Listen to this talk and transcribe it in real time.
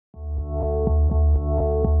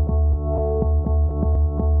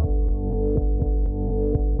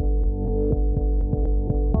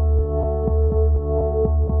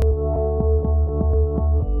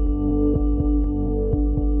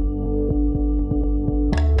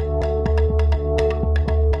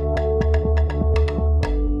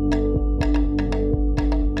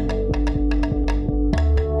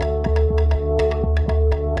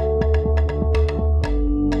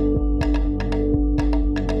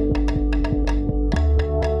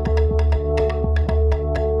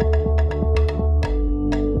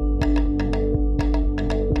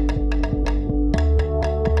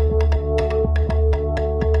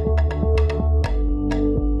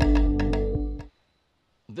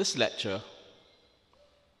This lecture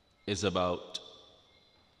is about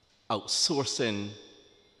outsourcing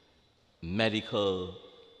medical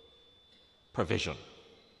provision.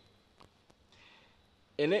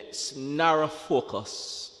 In its narrow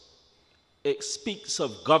focus, it speaks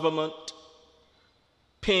of government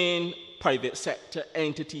paying private sector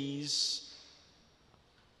entities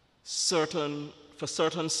for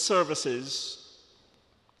certain services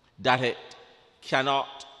that it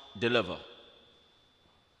cannot deliver.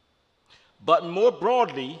 But more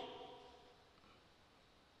broadly,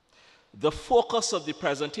 the focus of the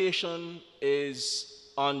presentation is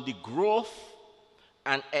on the growth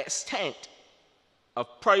and extent of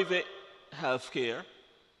private healthcare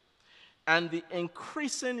and the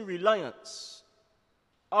increasing reliance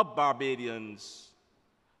of Barbadians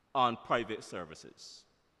on private services.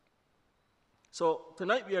 So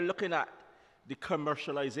tonight we are looking at the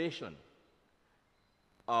commercialization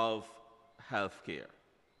of healthcare.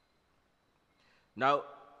 Now,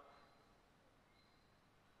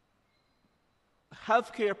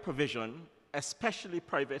 healthcare provision, especially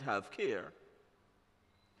private healthcare,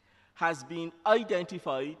 has been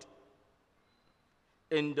identified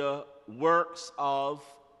in the works of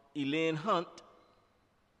Elaine Hunt,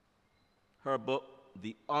 her book,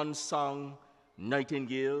 The Unsung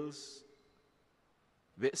Nightingales,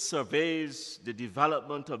 which surveys the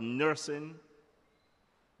development of nursing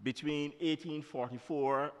between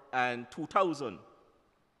 1844 and 2000.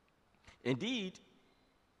 Indeed,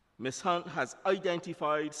 Ms. Hunt has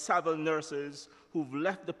identified several nurses who've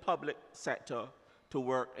left the public sector to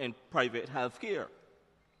work in private health care.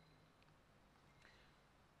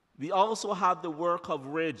 We also have the work of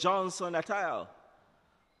Ray Johnson et al.,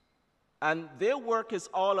 and their work is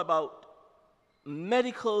all about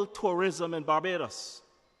medical tourism in Barbados,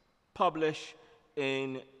 published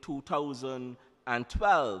in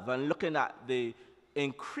 2012, and looking at the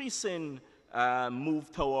increasing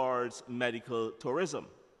move towards medical tourism.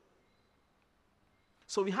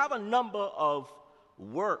 So we have a number of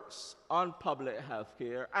works on public health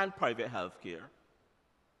care and private health care.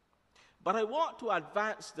 But I want to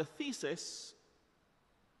advance the thesis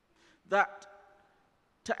that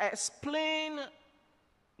to explain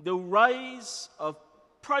the rise of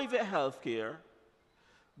private health care,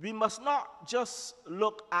 we must not just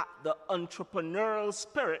look at the entrepreneurial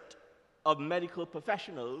spirit of medical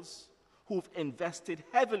professionals who've invested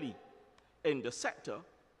heavily in the sector,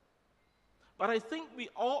 but I think we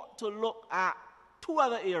ought to look at two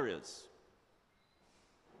other areas.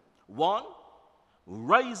 One,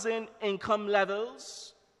 rising income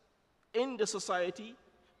levels in the society,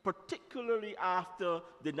 particularly after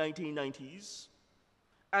the 1990s.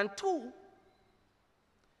 And two,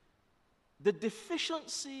 the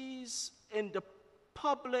deficiencies in the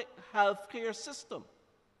public healthcare system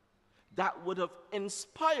that would have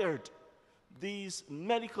inspired these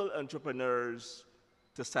medical entrepreneurs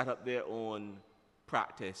to set up their own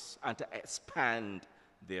practice and to expand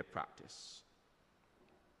their practice.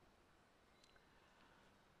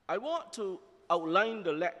 I want to outline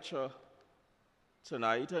the lecture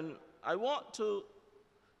tonight, and I want to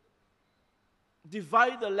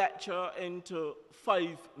divide the lecture into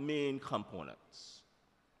 5 main components.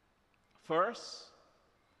 First,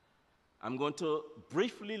 I'm going to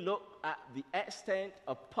briefly look at the extent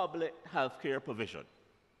of public healthcare provision,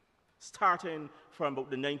 starting from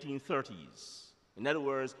about the 1930s. In other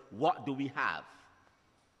words, what do we have?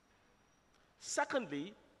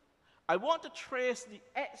 Secondly, I want to trace the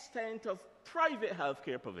extent of private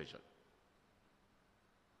healthcare provision.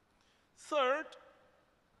 Third,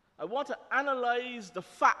 I want to analyze the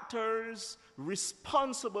factors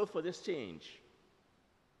responsible for this change.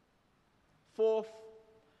 Fourth,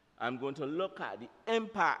 I'm going to look at the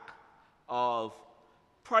impact of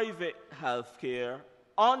private healthcare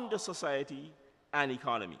on the society and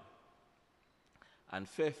economy. And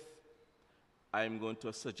fifth, I'm going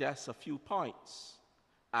to suggest a few points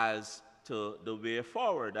as to the way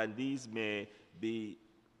forward, and these may be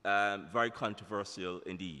very controversial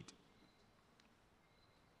indeed.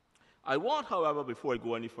 I want, however, before I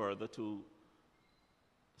go any further, to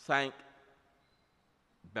thank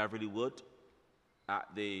Beverly Wood at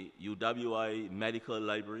the UWI Medical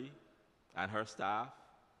Library and her staff.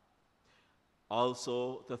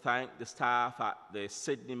 Also to thank the staff at the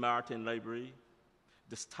Sidney Martin Library,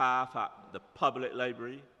 the staff at the Public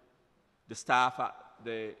Library, the staff at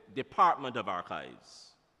the Department of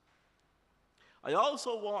Archives. I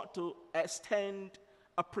also want to extend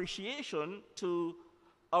appreciation to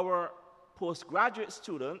our postgraduate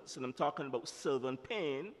students, and I'm talking about Sylvan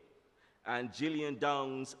Payne and Gillian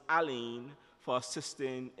Downs Allen, for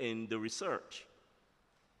assisting in the research.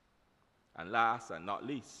 And last and not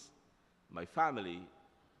least, my family.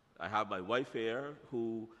 I have my wife here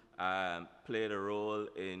who played a role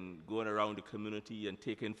in going around the community and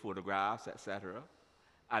taking photographs, etc.,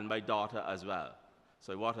 and my daughter as well.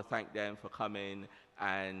 So I want to thank them for coming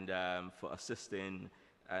and for assisting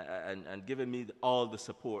and giving me all the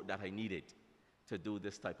support that I needed to do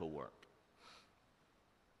this type of work.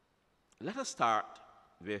 Let us start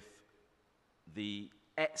with the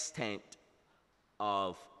extent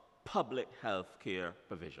of public health care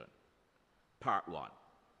provision, part one.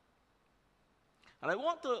 And I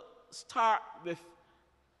want to start with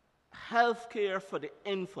health care for the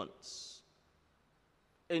infants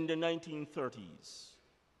in the 1930s.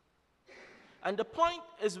 And the point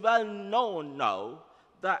is well known now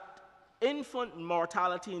that infant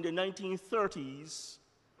mortality in the 1930s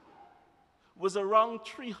was around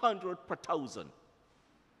 300 per thousand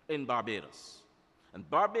in Barbados. And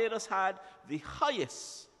Barbados had the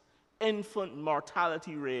highest infant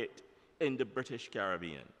mortality rate in the British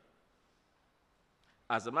Caribbean.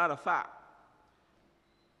 As a matter of fact,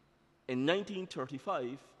 in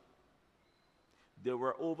 1935, there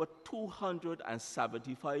were over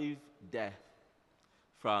 275 deaths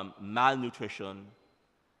from malnutrition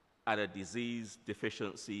and a disease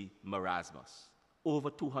deficiency marasmus.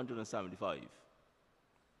 Over 275.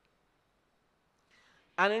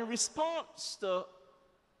 And in response to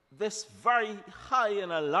this very high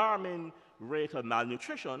and alarming rate of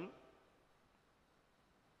malnutrition,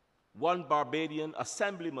 one Barbadian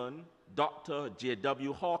assemblyman, Dr.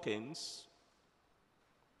 J.W. Hawkins,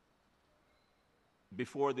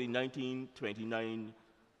 before the 1929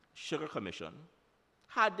 Sugar Commission,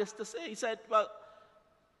 had this to say. He said, well,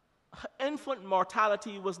 infant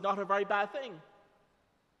mortality was not a very bad thing.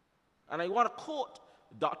 And I want to quote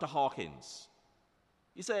Dr. Hawkins.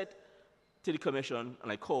 He said to the commission,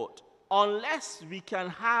 and I quote, "Unless we can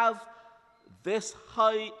have this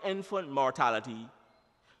high infant mortality,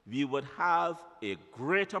 we would have a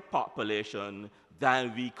greater population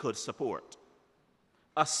than we could support,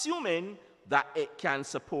 assuming that it can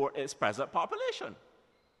support its present population."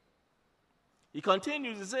 He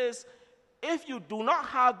continues, he says, "If you do not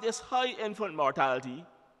have this high infant mortality,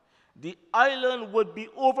 the island would be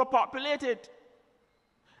overpopulated,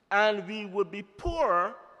 and we would be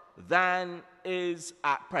poorer than is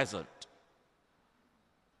at present.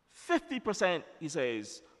 50%, he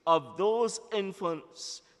says, of those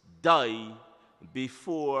infants die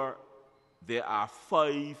before they are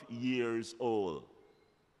 5 years old.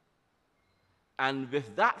 And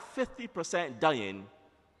with that 50% dying,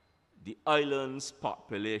 the island's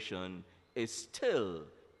population is still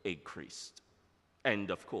increased."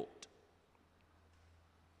 End of quote.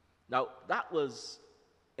 Now, that was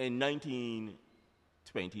in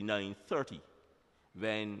 1929-30,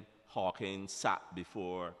 when Hawkins sat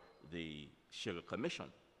before the Sugar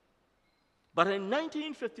Commission. But in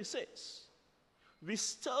 1956, we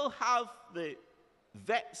still have the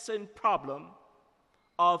vexing problem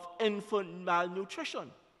of infant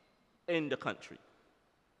malnutrition in the country.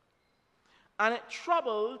 And it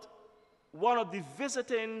troubled one of the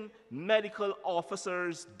visiting medical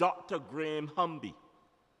officers, Dr. Graham Humby,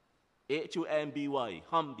 Humby,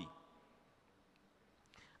 Humby.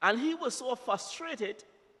 And he was so frustrated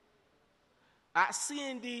at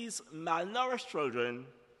seeing these malnourished children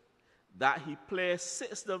that he placed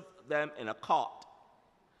 6 of them in a cot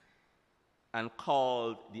and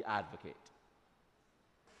called the Advocate.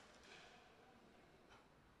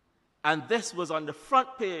 And this was on the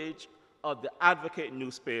front page of the Advocate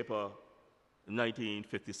newspaper,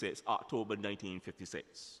 1956, October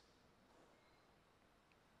 1956.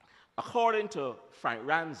 According to Frank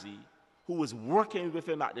Ramsey, who was working with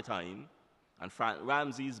him at the time, and Frank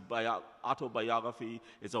Ramsey's autobiography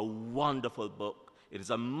is a wonderful book. It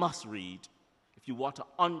is a must-read if you want to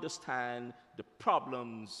understand the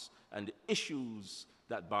problems and the issues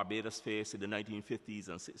that Barbados faced in the 1950s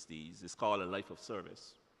and 60s. It's called A Life of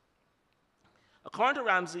Service. According to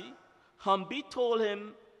Ramsey, Humby told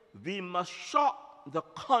him, "We must shock the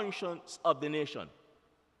conscience of the nation."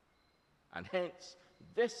 And hence,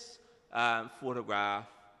 this photograph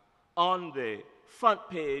on the front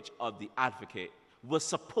page of the Advocate was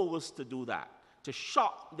supposed to do that, to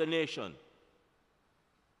shock the nation.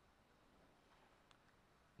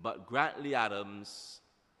 But Grantley Adams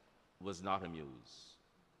was not amused.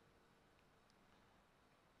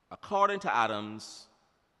 According to Adams,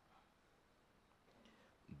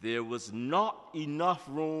 there was not enough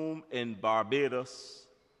room in Barbados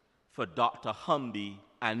for Dr. Humby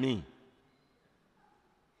and me.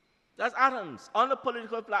 That's Adams on the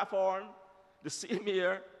political platform, the same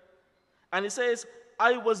year. And he says,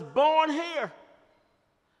 "I was born here,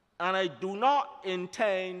 and I do not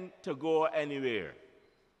intend to go anywhere.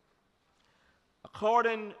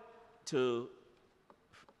 According to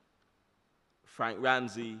Frank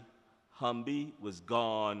Ramsey, Humby was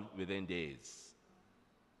gone within days.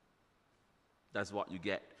 That's what you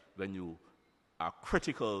get when you are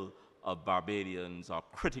critical of Barbadians or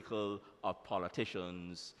critical of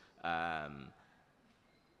politicians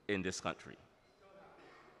in this country.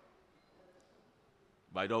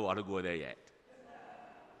 But I don't want to go there yet.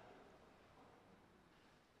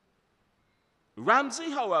 Ramsey,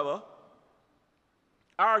 however,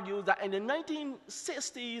 argued that in the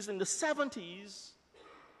 1960s and the 70s,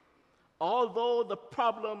 although the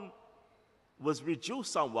problem was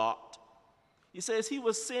reduced somewhat, he says he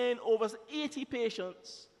was seeing over 80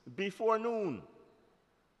 patients before noon.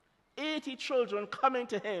 80 children coming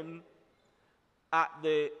to him at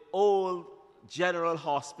the old General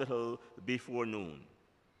Hospital before noon.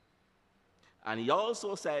 And he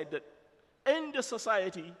also said that in the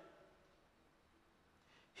society,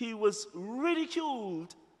 he was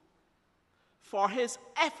ridiculed for his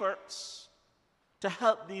efforts to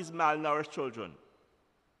help these malnourished children,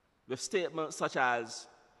 with statements such as,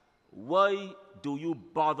 "Why do you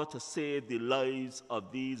bother to save the lives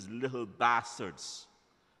of these little bastards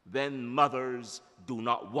when mothers do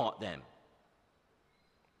not want them?"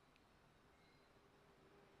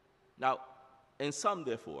 Now, in sum,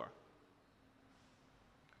 therefore,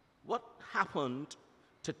 what happened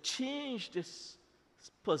to change this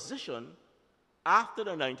position after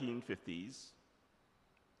the 1950s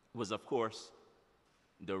was, of course,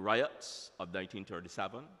 the riots of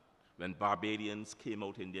 1937, when Barbadians came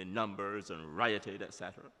out in their numbers and rioted,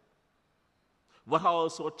 etc. What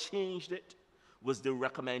also changed it was the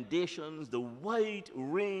recommendations, the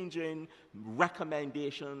wide-ranging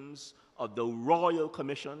recommendations of the Royal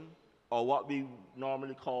Commission, or what we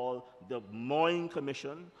normally call the Moyne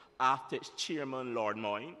Commission, after its chairman, Lord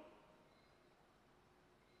Moyne.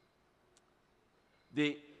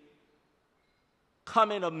 The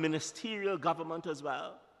coming of ministerial government as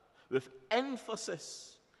well, with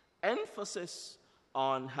emphasis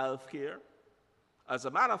on healthcare. As a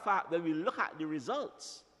matter of fact, when we look at the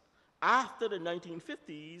results after the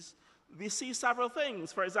 1950s, we see several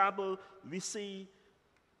things. For example, we see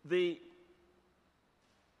the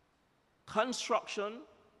construction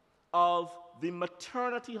of the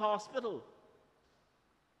maternity hospital.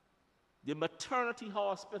 The maternity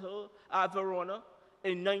hospital at Verona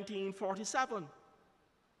in 1947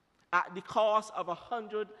 at the cost of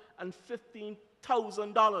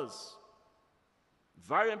 $115,000.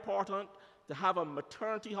 Very important to have a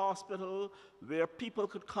maternity hospital where people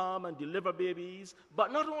could come and deliver babies,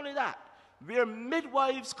 but not only that, where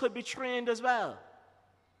midwives could be trained as well.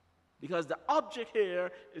 Because the object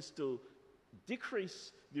here is to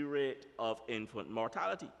decrease the rate of infant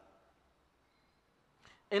mortality.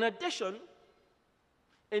 In addition,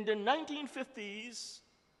 in the 1950s,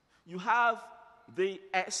 you have the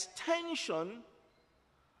extension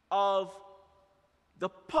of the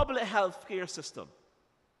public health care system.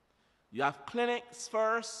 You have clinics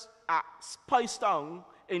first at Spicetown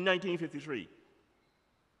in 1953.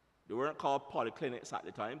 They weren't called polyclinics at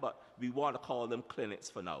the time, but we want to call them clinics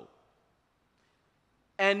for now.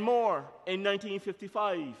 And more in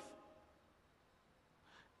 1955.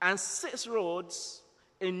 And 6 roads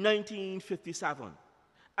in 1957.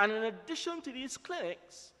 And in addition to these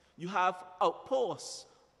clinics, you have outposts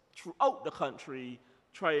throughout the country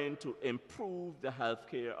trying to improve the health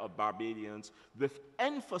care of Barbadians with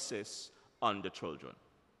emphasis on the children.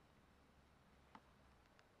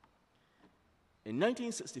 In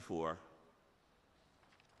 1964,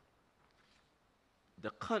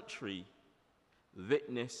 the country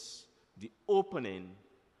witnessed the opening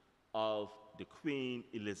of the Queen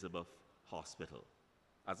Elizabeth Hospital.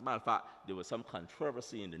 As a matter of fact, there was some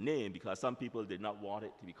controversy in the name because some people did not want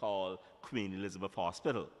it to be called Queen Elizabeth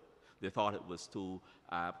Hospital. They thought it was too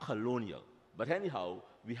colonial. But anyhow,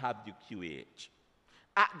 we have the QH.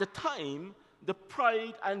 At the time, the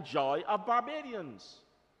pride and joy of Barbadians.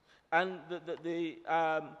 And the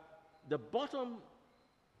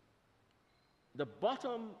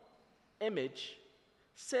bottom image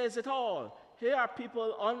says it all. Here are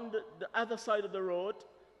people on the other side of the road.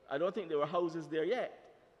 I don't think there were houses there yet.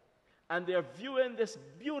 And they're viewing this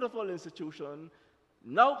beautiful institution,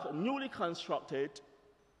 now newly constructed,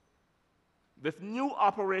 with new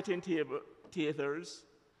operating theaters,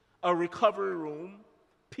 a recovery room,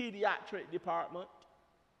 pediatric department,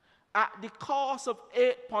 at the cost of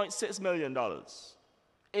 $8.6 million.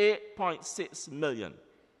 $8.6 million.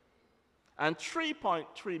 And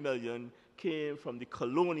 $3.3 million came from the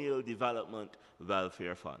Colonial Development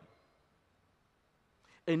Welfare Fund.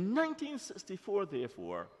 In 1964,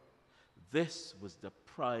 therefore, this was the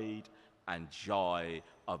pride and joy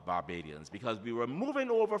of Barbadians, because we were moving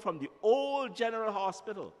over from the old General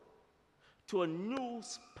Hospital to a new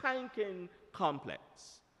spanking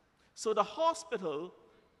complex. So the hospital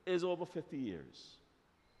is over 50 years.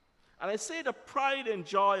 And I say the pride and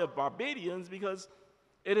joy of Barbadians because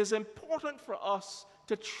it is important for us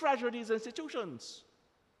to treasure these institutions.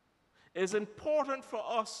 It is important for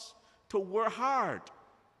us to work hard.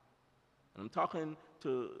 And I'm talking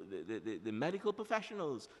to the medical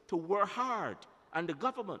professionals to work hard, and the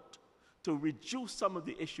government to reduce some of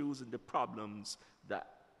the issues and the problems that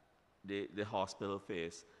the hospital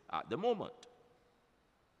face at the moment.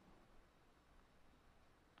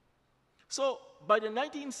 So by the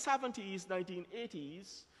 1970s,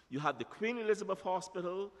 1980s, you had the Queen Elizabeth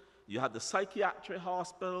Hospital, you had the psychiatric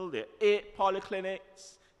hospital, the 8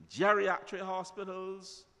 polyclinics, geriatric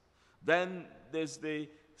hospitals. Then there's the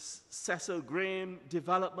Cecil Graham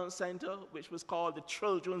Development Center, which was called the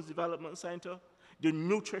Children's Development Center, the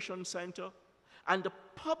Nutrition Center, and the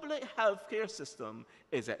public health care system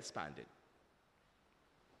is expanding.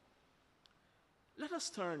 Let us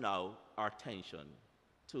turn now our attention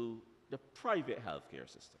to the private health care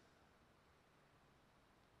system.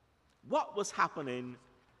 What was happening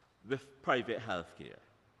with private health care?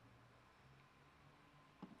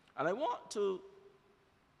 And I want to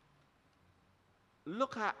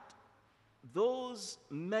look at those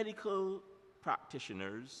medical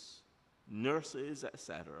practitioners, nurses,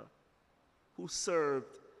 etc., who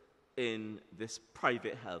served in this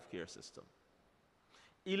private healthcare system.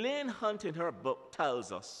 Elaine Hunt, in her book,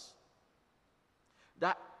 tells us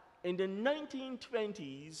that in the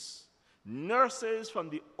 1920s, nurses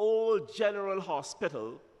from the old General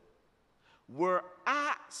Hospital were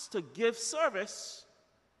asked to give service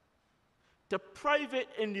to private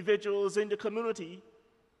individuals in the community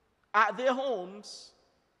at their homes,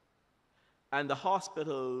 and the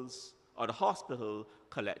hospital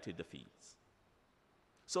collected the fees.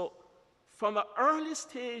 So from an early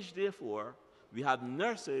stage, therefore, we have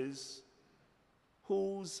nurses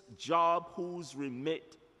whose job, whose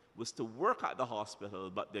remit was to work at the hospital,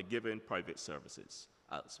 but they're given private services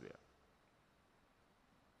elsewhere.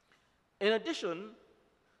 In addition,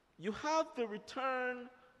 you have the return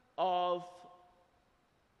of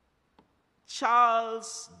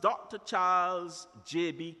Dr. Charles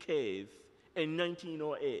J.B. Cave in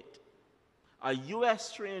 1908, a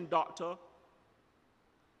U.S.-trained doctor.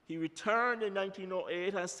 He returned in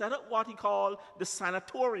 1908 and set up what he called the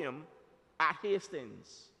sanatorium at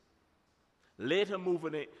Hastings, later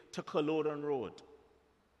moving it to Culloden Road.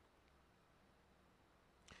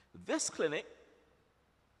 This clinic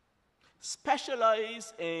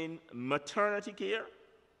specialized in maternity care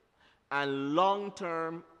and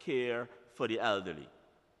long-term care for the elderly.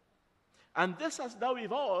 And this has now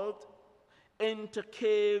evolved into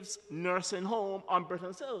Cave's nursing home on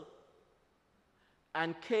Britain's Hill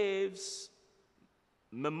and Cave's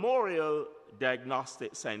Memorial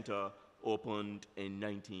Diagnostic Center opened in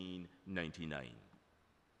 1999.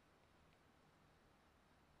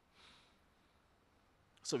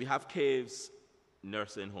 So we have Cave's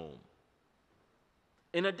nursing home.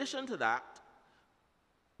 In addition to that,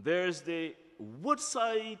 there's the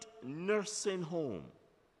Woodside Nursing Home.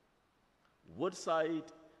 Woodside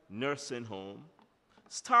Nursing Home,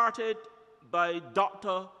 started by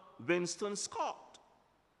Dr. Winston Scott,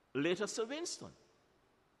 later Sir Winston,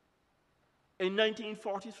 in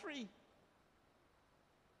 1943.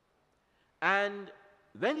 And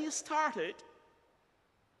when he started,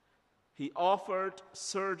 he offered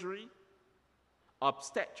surgery,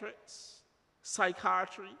 obstetrics,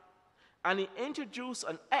 psychiatry, and he introduced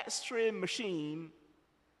an X-ray machine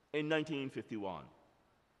in 1951.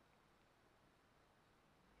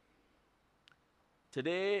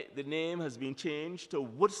 Today, the name has been changed to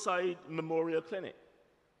Woodside Memorial Clinic.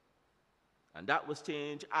 And that was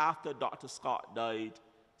changed after Dr. Scott died,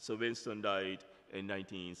 Sir Winston died in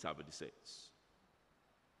 1976.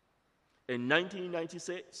 In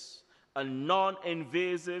 1996, a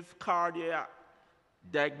non-invasive cardiac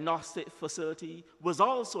diagnostic facility was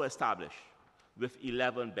also established with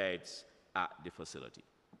 11 beds at the facility.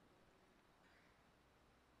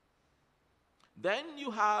 Then you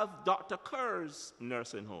have Dr. Kerr's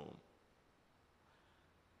nursing home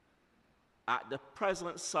at the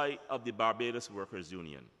present site of the Barbados Workers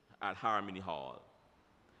Union at Harmony Hall.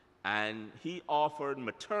 And he offered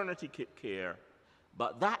maternity care,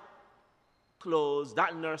 but that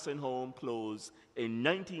nursing home closed in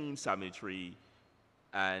 1973,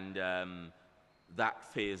 and that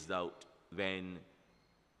phased out when,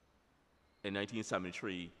 in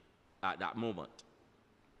 1973, at that moment.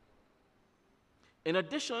 In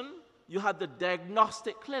addition, you had the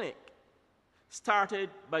diagnostic clinic started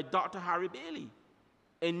by Dr. Harry Bailey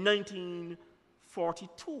in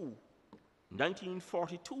 1942.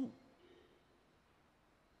 1942.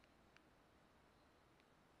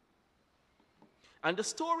 And the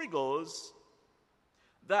story goes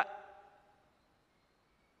that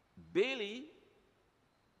Bailey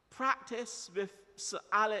practiced with Sir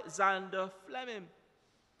Alexander Fleming,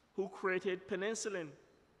 who created penicillin.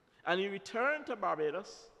 And he returned to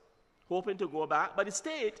Barbados, hoping to go back, but he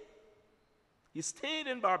stayed. He stayed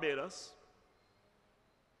in Barbados.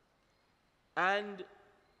 And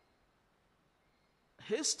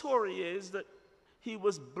his story is that he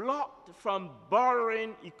was blocked from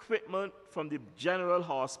borrowing equipment from the General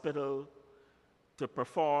Hospital to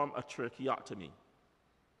perform a tracheotomy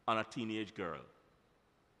on a teenage girl.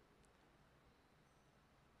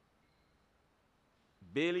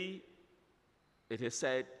 Bailey, it is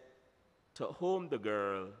said, took home the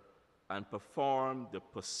girl and performed the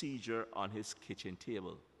procedure on his kitchen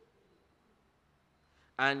table.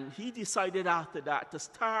 And he decided after that to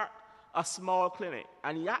start a small clinic.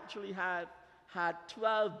 And he actually had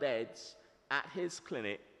 12 beds at his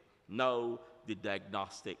clinic, now the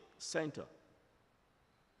diagnostic center.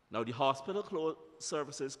 Now, the hospital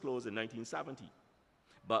services closed in 1970,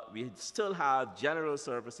 but we still have general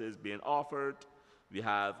services being offered. We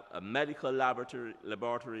have a medical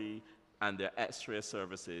laboratory and the X-ray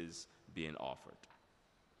services being offered.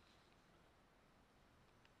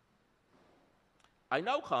 I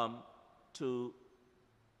now come to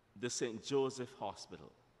the St. Joseph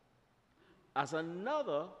Hospital as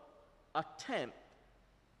another attempt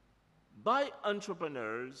by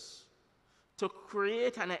entrepreneurs to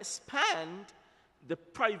create and expand the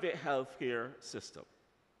private healthcare system.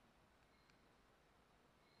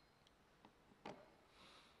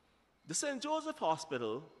 The St. Joseph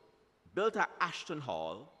Hospital, built at Ashton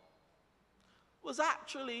Hall, was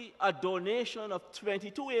actually a donation of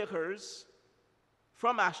 22 acres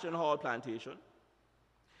from Ashton Hall Plantation.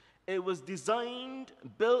 It was designed,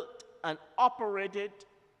 built, and operated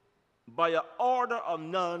by an order of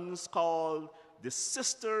nuns called the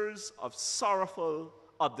Sisters of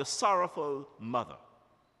the Sorrowful Mother.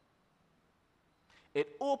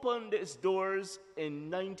 It opened its doors in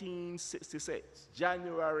 1966,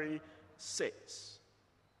 January 6.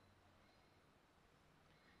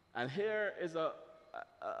 And here is a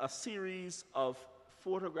series of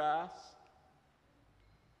photographs.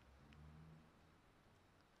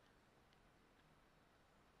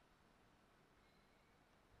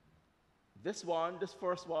 This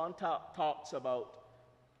first one talks about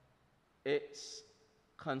its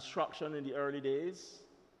construction in the early days.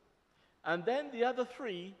 And then the other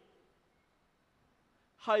three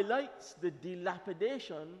highlights the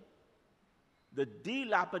dilapidation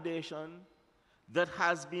that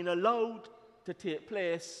has been allowed to take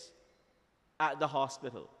place at the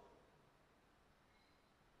hospital.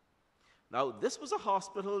 Now, this was a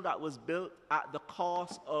hospital that was built at the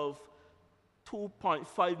cost of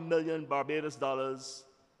 $2.5 million Barbados dollars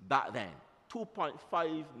back then.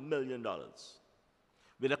 $2.5 million.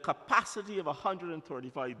 With a capacity of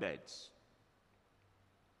 135 beds.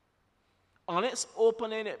 On its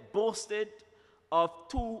opening, it boasted of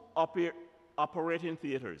 2 operating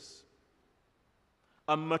theaters,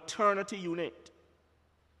 a maternity unit,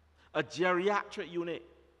 a geriatric unit,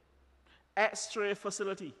 X-ray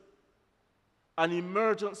facility, an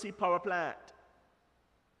emergency power plant,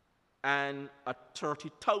 and a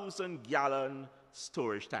 30,000-gallon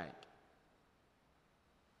storage tank.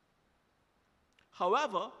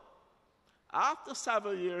 However, after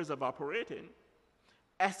several years of operating,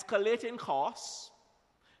 escalating costs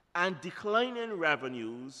and declining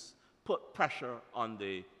revenues put pressure on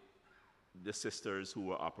the sisters who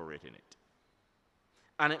were operating it.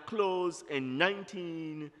 And it closed in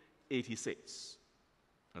 1986.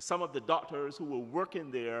 And some of the doctors who were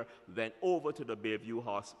working there went over to the Bayview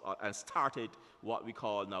Hospital and started what we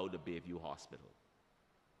call now the Bayview Hospital.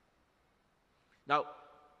 Now,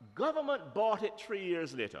 government bought it 3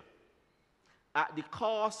 years later at the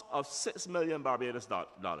cost of $6 million Barbados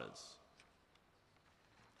dollars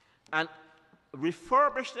and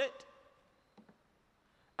refurbished it,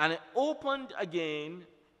 and it opened again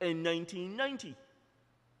in 1990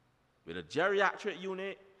 with a geriatric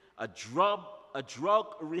unit, a drug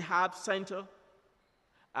rehab center,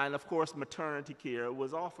 and of course maternity care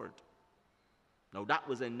was offered. Now that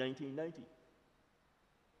was in 1990.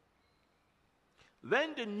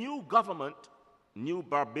 When the new government, new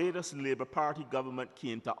Barbados Labour Party government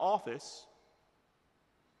came to office,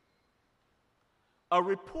 a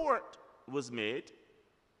report was made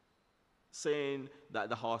saying that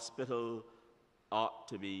the hospital ought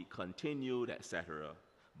to be continued, etc.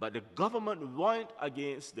 But the government went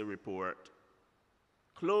against the report,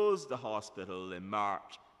 closed the hospital in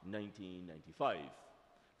March 1995,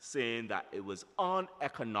 saying that it was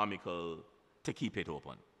uneconomical to keep it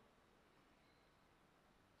open.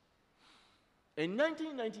 In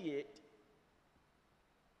 1998,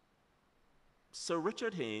 Sir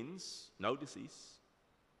Richard Haynes, now deceased,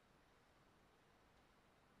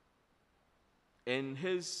 in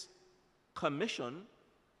his commission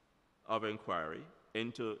of inquiry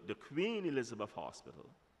into the Queen Elizabeth Hospital,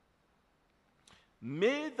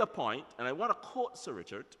 made the point, and I want to quote Sir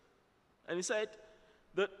Richard, and he said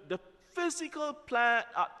that the physical plant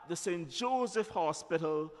at the St. Joseph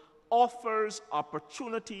Hospital offers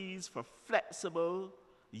opportunities for flexible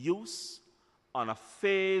use on a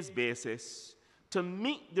phased basis to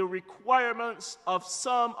meet the requirements of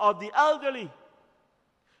some of the elderly,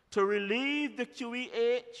 to relieve the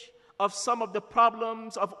QEH of some of the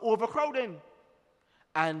problems of overcrowding,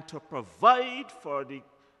 and to provide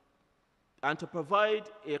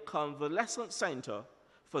a convalescent center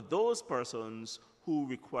for those persons who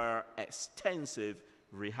require extensive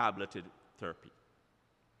rehabilitative therapy.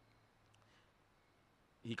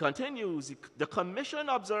 He continues, the commission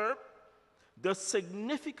observed the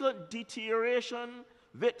significant deterioration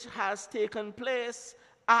which has taken place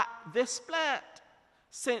at this plant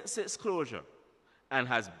since its closure, and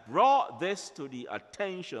has brought this to the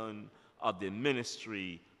attention of the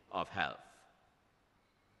Ministry of Health.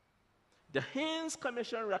 The Haynes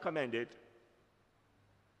Commission recommended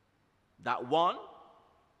that 1,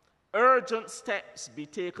 urgent steps be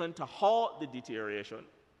taken to halt the deterioration.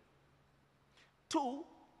 2,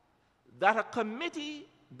 that a committee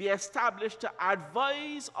be established to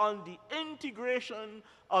advise on the integration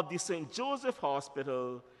of the St. Joseph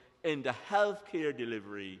Hospital in the healthcare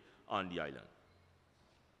delivery on the island.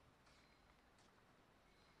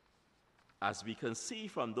 As we can see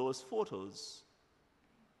from those photos,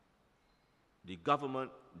 the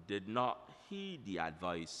government did not heed the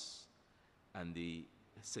advice, and the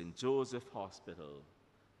St. Joseph Hospital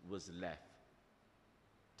was left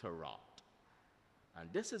to rot.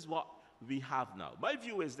 And this is what we have now. My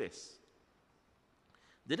view is this,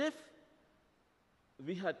 that if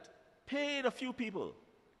we had paid a few people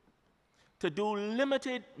to do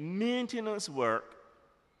limited maintenance work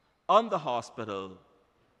on the hospital,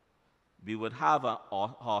 we would have a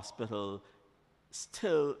hospital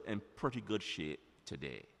still in pretty good shape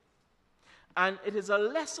today. And it is a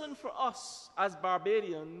lesson for us as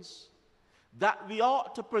Barbadians that we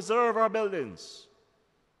ought to preserve our buildings,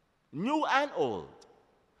 new and old,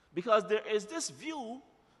 because there is this view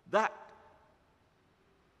that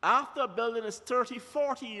after a building is 30,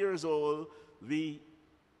 40 years old, we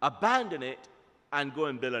abandon it and go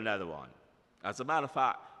and build another one. As a matter of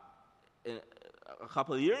fact, a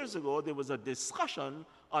couple of years ago, there was a discussion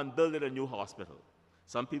on building a new hospital.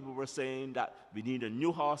 Some people were saying that we need a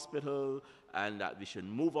new hospital and that we should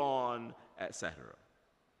move on, etc.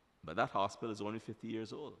 But that hospital is only 50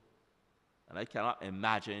 years old. And I cannot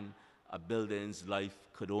imagine a building's life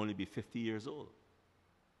could only be 50 years old.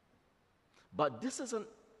 But this is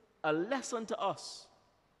a lesson to us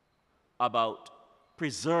about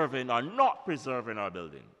preserving or not preserving our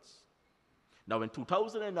buildings. Now, in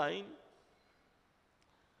 2009,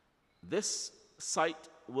 this site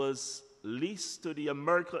was leased to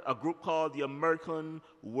a group called the American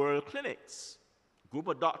World Clinics, a group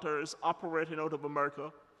of doctors operating out of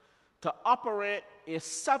America, to operate a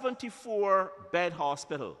 74-bed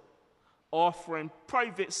hospital offering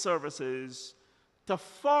private services to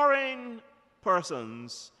foreign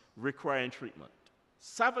persons requiring treatment.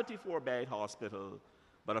 74-bed hospital,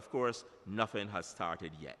 but of course, nothing has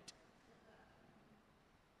started yet.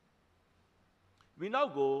 We now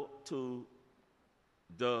go to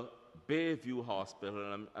the Bayview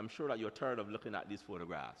Hospital, and I'm sure that you're tired of looking at these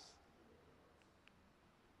photographs.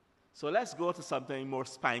 So let's go to something more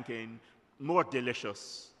spanking, more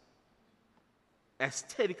delicious,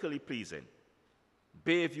 aesthetically pleasing.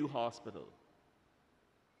 Bayview Hospital.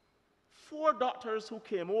 4 doctors who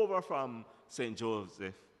came over from St.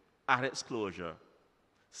 Joseph at its closure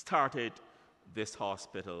started this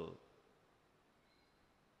hospital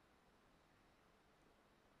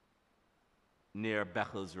near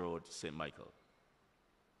Beccles Road, St. Michael.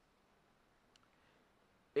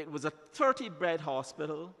 It was a 30-bed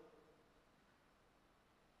hospital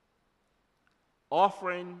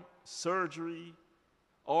offering surgery,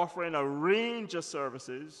 offering a range of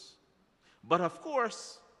services, but of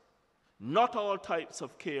course, not all types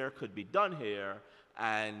of care could be done here,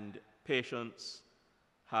 and patients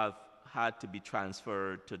have had to be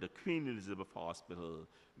transferred to the Queen Elizabeth Hospital,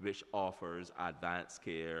 which offers advanced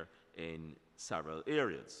care in several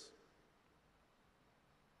areas.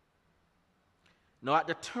 Now, at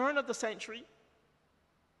the turn of the century,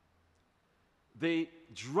 the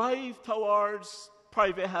drive towards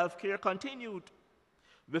private health care continued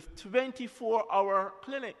with 24-hour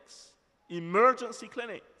clinics, emergency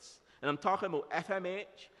clinics. And I'm talking about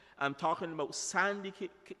FMH, I'm talking about Sandy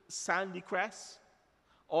Crest,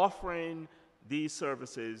 offering these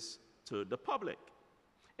services to the public.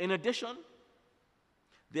 In addition,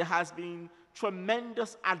 there has been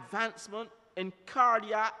tremendous advancement in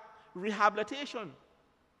cardiac rehabilitation.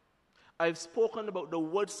 I've spoken about the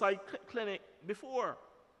Woodside Clinic before,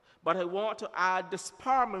 but I want to add the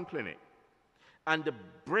Sparman Clinic and the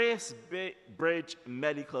Bracebridge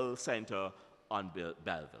Medical Center on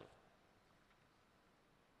Belleville.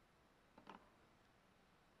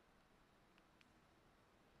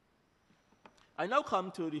 I now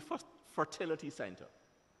come to the Fertility Center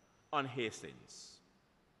on Hastings,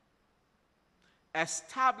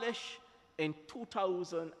 established in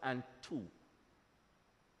 2002.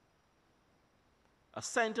 A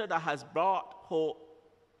center that has brought hope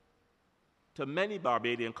to many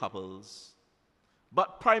Barbadian couples,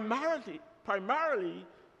 but primarily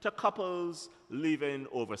to couples living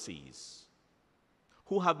overseas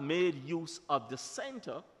who have made use of the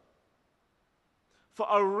center for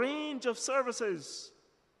a range of services,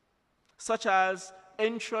 such as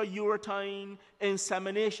intrauterine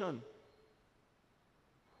insemination,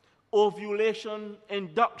 ovulation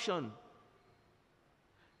induction,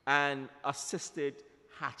 and assisted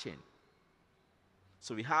hatching.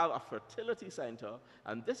 So we have a fertility center,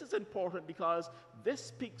 and this is important because this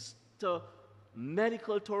speaks to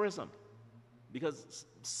medical tourism, because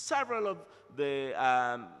several of the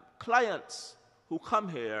clients who come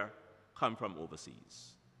here come from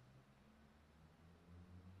overseas.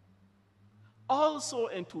 Also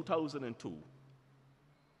in 2002,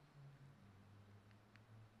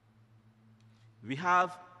 we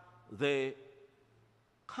have the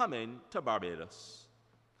coming to Barbados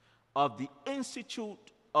of the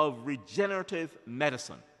Institute of Regenerative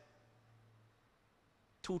Medicine,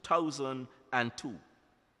 2002,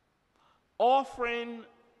 offering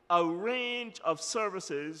a range of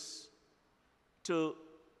services to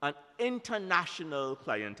an international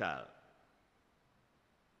clientele.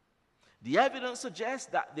 The evidence suggests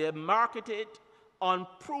that they're marketed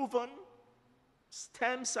unproven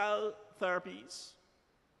stem cell therapies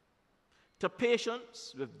to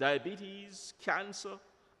patients with diabetes, cancer,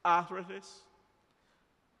 arthritis.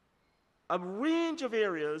 A range of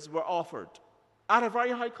areas were offered at a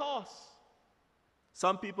very high cost.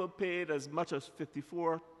 Some people paid as much as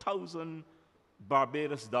 54,000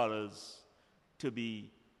 Barbados dollars to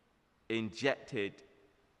be injected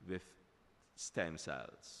with stem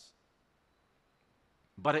cells.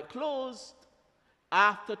 But it closed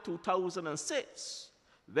after 2006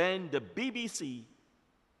 when the BBC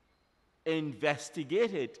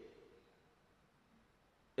investigated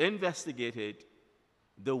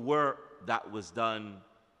the work that was done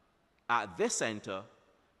at this center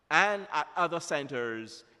and at other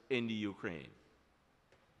centers in the Ukraine.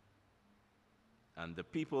 And the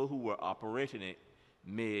people who were operating it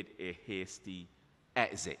made a hasty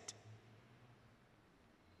exit.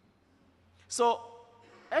 So,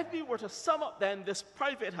 if we were to sum up then this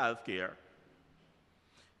private health care,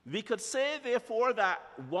 we could say therefore that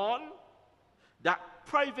one, that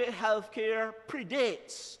private health care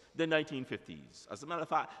predates the 1950s. As a matter of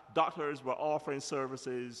fact, doctors were offering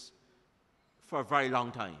services for a very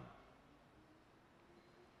long time.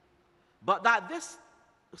 But that this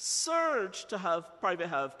surge to have private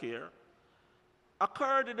health care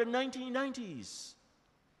occurred in the 1990s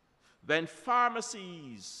when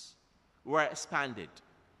pharmacies were expanded,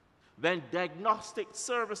 when diagnostic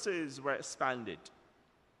services were expanded.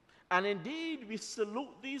 And indeed, we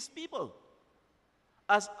salute these people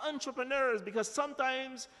as entrepreneurs because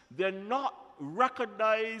sometimes they're not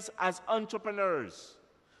recognized as entrepreneurs.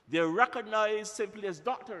 They're recognized simply as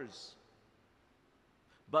doctors.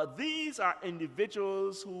 But these are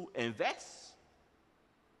individuals who invest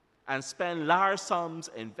and spend large sums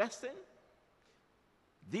investing.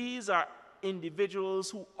 These are individuals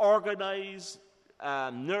who organize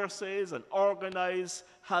nurses and organize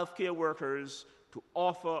healthcare workers to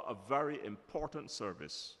offer a very important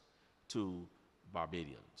service to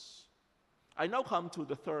Barbadians. I now come to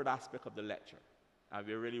the third aspect of the lecture, and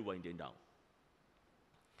we're really winding down.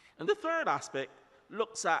 And the third aspect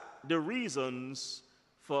looks at the reasons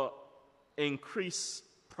for increased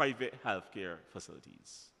private healthcare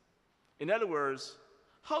facilities. In other words,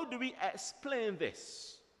 how do we explain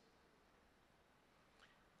this?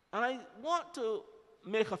 And I want to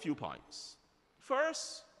make a few points.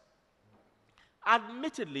 First,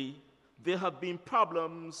 admittedly, there have been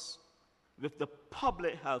problems with the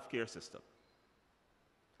public healthcare system,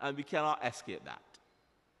 and we cannot escape that.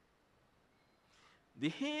 The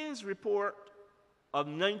Haynes report of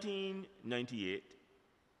 1998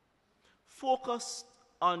 focused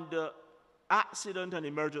on the Accident and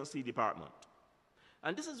Emergency Department.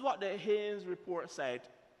 And this is what the Haynes report said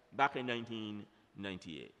back in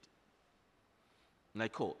 1998. And I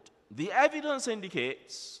quote, "The evidence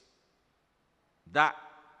indicates that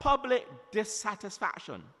public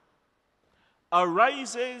dissatisfaction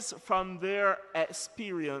arises from their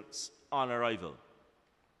experience on arrival.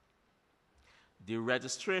 The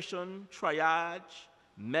registration, triage,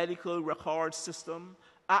 medical record system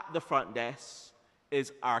at the front desk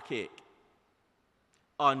is archaic,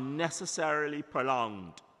 unnecessarily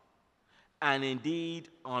prolonged, and indeed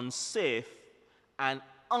unsafe and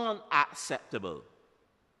unacceptable.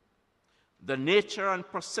 The nature and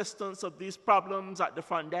persistence of these problems at the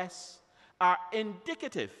front desk are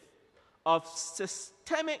indicative of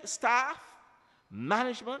systemic staff,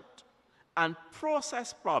 management, and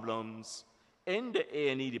process problems in the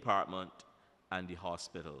A&E department and the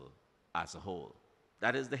hospital as a whole."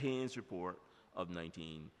 That is the Haynes report of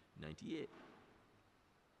 1998.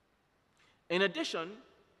 In addition,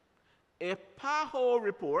 a PAHO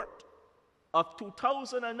report of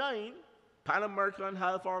 2009, Pan American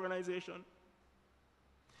Health Organization,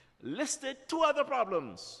 listed two other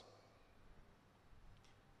problems.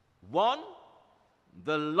 One,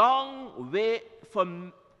 the long wait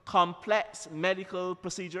for complex medical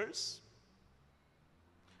procedures.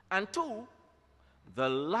 And two, the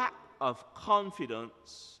lack of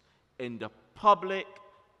confidence in the public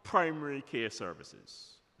primary care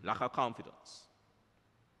services. Lack of confidence.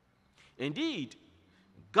 Indeed,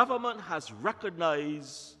 government has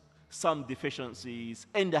recognized some deficiencies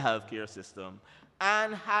in the healthcare system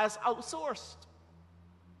and has outsourced.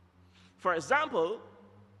 For example,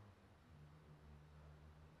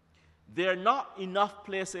 there are not enough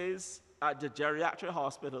places at the geriatric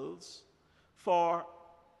hospitals for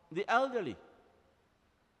the elderly.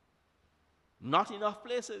 Not enough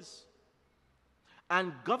places.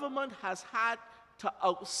 And government has had to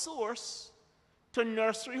outsource to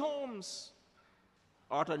nursery homes,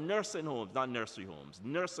 or to nursing homes, not nursery homes,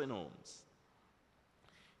 nursing homes.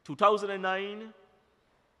 2009,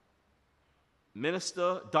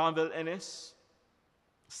 Minister Donville Ennis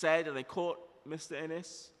said, and I quote Mr.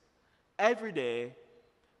 Ennis, "Every day,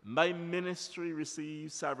 my ministry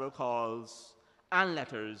receives several calls and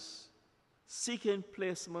letters seeking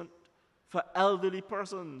placement for elderly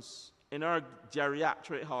persons in our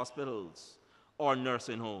geriatric hospitals or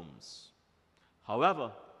nursing homes.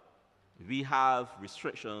 However, we have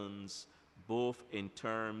restrictions both in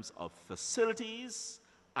terms of facilities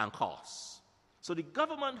and costs." So the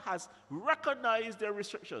government has recognized their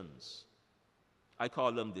restrictions. I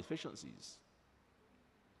call them deficiencies.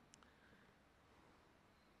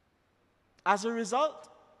 As a result,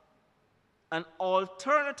 an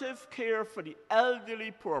alternative care for the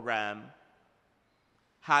elderly program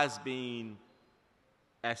has been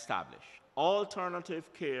established.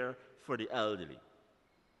 Alternative care for the elderly.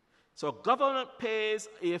 So government pays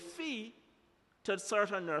a fee to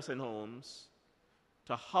certain nursing homes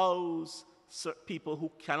to house people who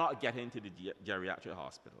cannot get into the geriatric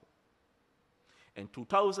hospital. In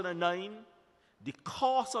 2009, the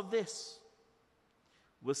cost of this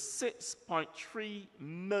was $6.3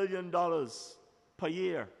 million per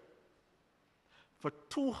year for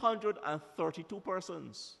 232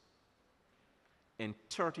 persons in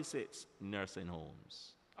 36 nursing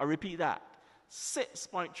homes. I repeat that,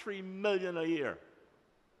 $6.3 million a year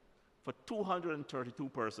for 232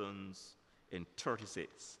 persons in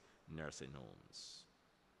 36 nursing homes.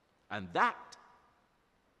 And that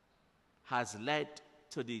has led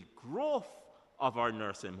to the growth of our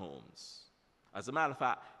nursing homes. As a matter of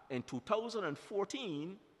fact, in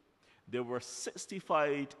 2014, there were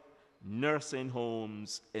 65 nursing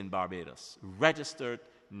homes in Barbados, registered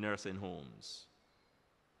nursing homes.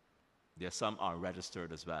 There are some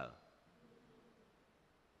unregistered as well.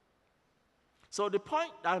 So the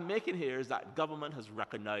point that I'm making here is that government has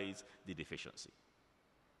recognized the deficiency.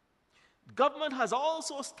 Government has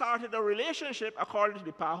also started a relationship, according to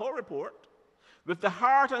the PAHO report, with the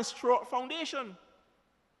Heart and Stroke Foundation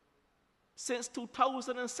since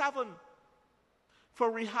 2007 for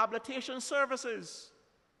rehabilitation services.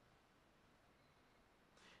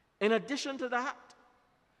 In addition to that,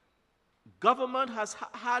 government has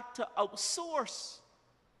had to outsource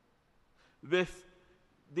with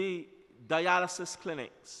the dialysis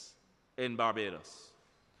clinics in Barbados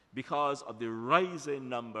because of the rising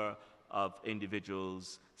number of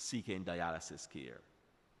individuals seeking dialysis care.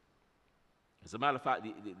 As a matter of fact,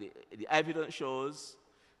 the evidence shows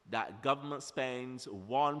that government spends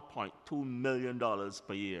 $1.2 million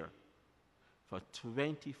per year for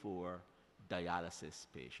 24 dialysis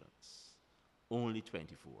patients. Only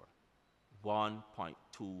 24.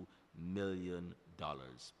 $1.2 million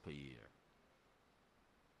per year.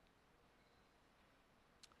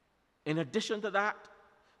 In addition to that,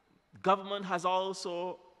 government has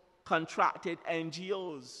also contracted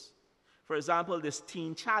NGOs. For example, this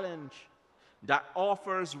Teen Challenge that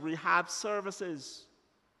offers rehab services,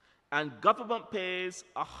 and government pays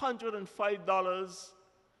 $105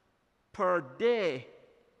 per day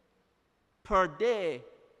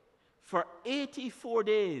for 84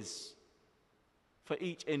 days for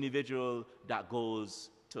each individual that goes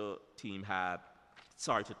to Teen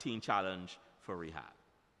Challenge for rehab.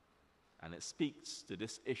 And it speaks to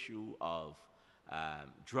this issue of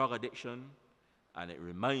drug addiction, and it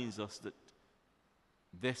reminds us that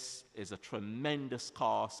this is a tremendous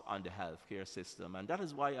cost on the healthcare system. And that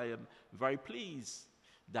is why I am very pleased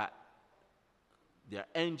that there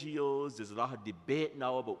are NGOs, there's a lot of debate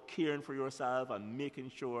now about caring for yourself and making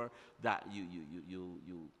sure that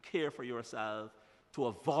you care for yourself to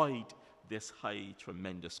avoid this high,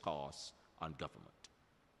 tremendous cost on government.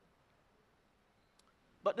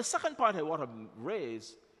 But the second point I want to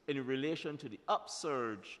raise in relation to the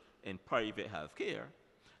upsurge in private health care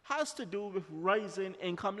has to do with rising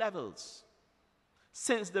income levels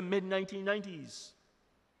since the mid-1990s.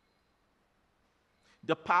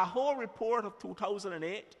 The PAHO report of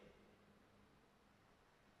 2008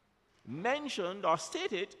 mentioned or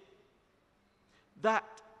stated that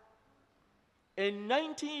in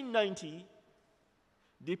 1990,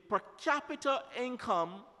 the per capita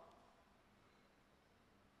income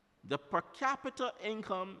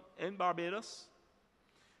in Barbados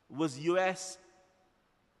was US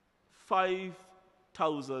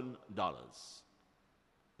 $5,000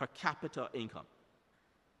 per capita income.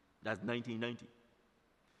 That's 1990.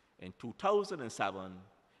 In 2007,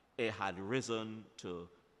 it had risen to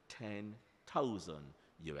 $10,000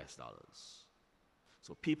 US.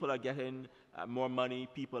 So people are getting more money,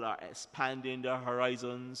 people are expanding their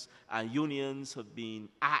horizons, and unions have been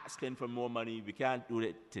asking for more money. We can't do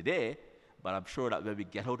it today, but I'm sure that when we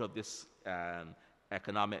get out of this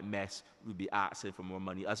economic mess, we'll be asking for more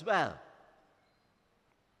money as well.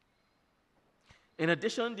 In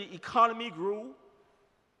addition, the economy grew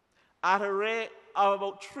at a rate of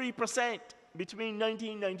about 3% between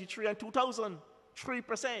 1993 and 2000.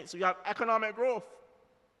 3%. So you have economic growth.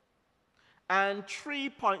 And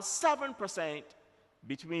 3.7%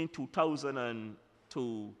 between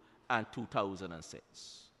 2002 and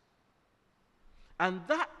 2006. And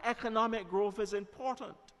that economic growth is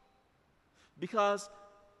important because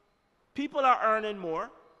people are earning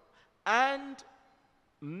more, and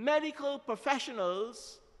medical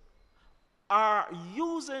professionals are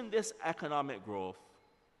using this economic growth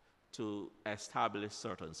to establish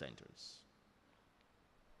certain centers.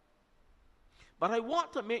 But I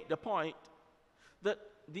want to make the point that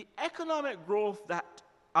the economic growth that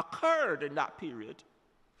occurred in that period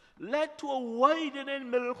led to a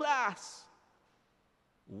widening middle class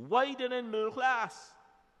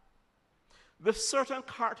with certain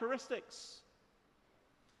characteristics.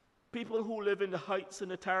 People who live in the heights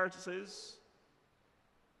and the terraces,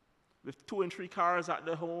 with 2 and 3 cars at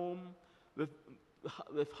their home, with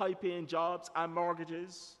high-paying jobs and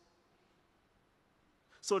mortgages.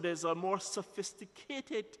 So there's a more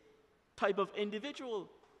sophisticated type of individual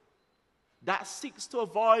that seeks to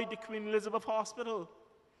avoid the Queen Elizabeth Hospital.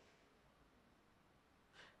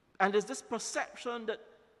 And there's this perception that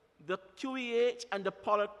the QEH and the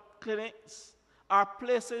polyclinics are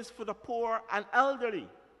places for the poor and elderly.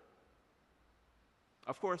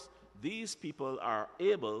 Of course, these people are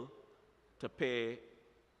able to pay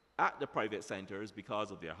at the private centers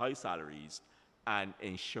because of their high salaries and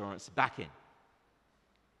insurance backing.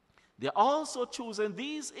 They're also choosing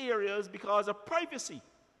these areas because of privacy.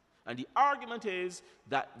 And the argument is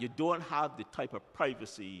that you don't have the type of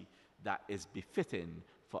privacy that is befitting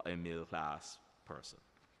for a middle-class person.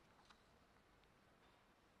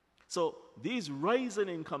 So these rising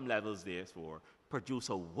income levels, therefore, produce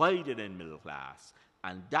a widening middle class,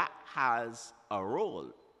 and that has a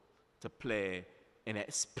role to play in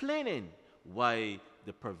explaining why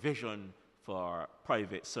the provision for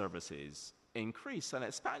private services increased and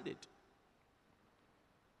expanded.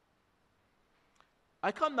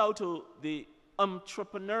 I come now to the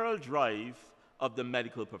entrepreneurial drive of the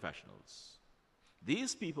medical professionals.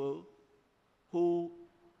 These people who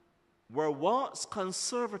were once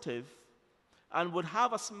conservative and would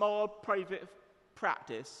have a small private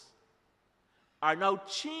practice are now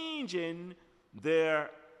changing their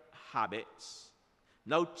habits,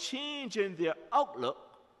 now changing their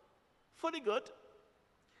outlook for the good,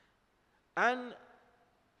 and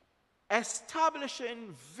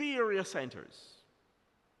establishing various centers.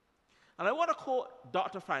 And I want to quote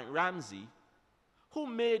Dr. Frank Ramsey, who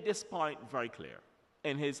made this point very clear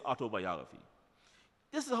in his autobiography.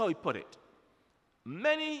 This is how he put it.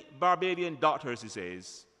 Many Barbadian doctors, he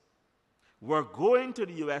says, were going to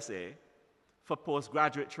the USA for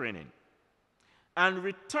postgraduate training and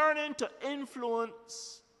returning to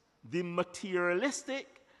influence the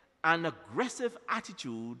materialistic and aggressive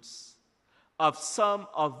attitudes of some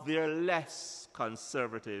of their less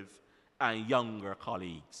conservative and younger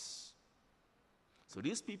colleagues. So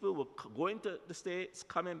these people were going to the States,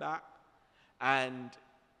 coming back, and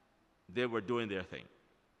they were doing their thing.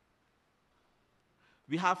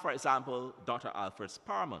 We have, for example, Dr. Alfred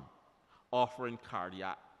Sparman offering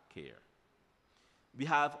cardiac care. We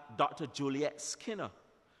have Dr. Juliet Skinner,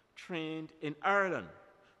 trained in Ireland,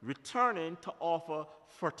 returning to offer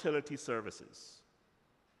fertility services.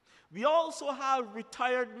 We also have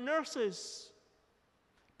retired nurses,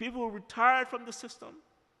 people who retired from the system,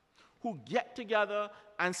 who get together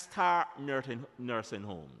and start nursing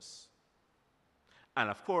homes. And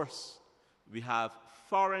of course, we have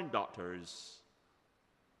foreign doctors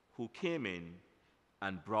who came in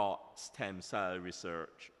and brought stem cell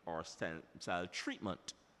research or stem cell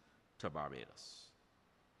treatment to Barbados.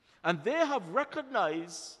 And they have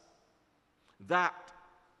recognized that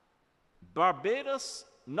Barbados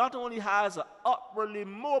not only has an upwardly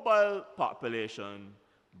mobile population,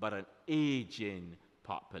 but an aging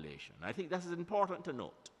population. I think this is important to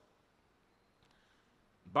note.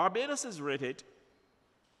 Barbados is rated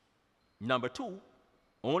number 2,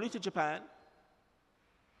 only to Japan,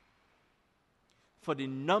 for the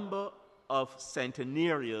number of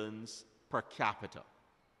centenarians per capita,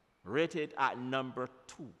 rated at number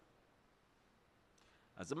 2.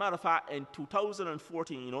 As a matter of fact, in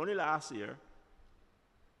 2014, only last year,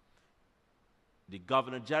 the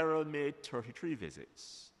Governor General made 33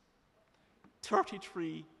 visits.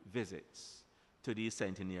 33 visits to these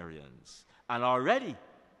centenarians. And already,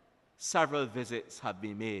 several visits have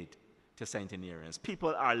been made to centenarians.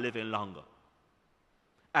 People are living longer,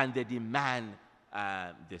 and they demand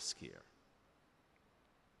this care.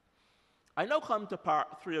 I now come to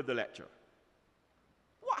part 3 of the lecture.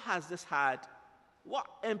 What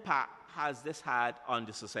impact has this had on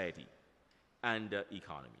the society and the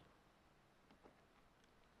economy?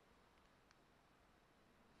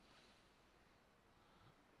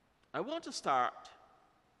 I want to start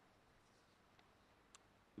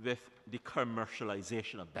with the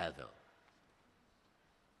commercialization of Belleville.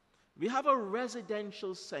 We have a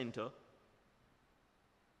residential center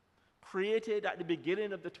created at the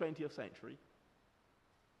beginning of the 20th century,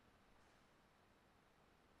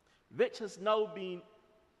 which has now been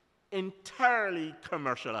entirely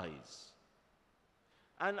commercialized.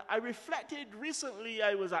 And I reflected recently,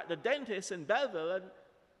 I was at the dentist in Belleville, and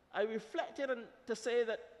I reflected to say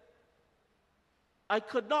that I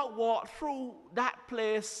could not walk through that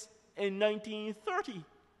place in 1930,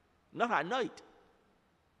 not at night,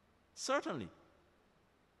 certainly.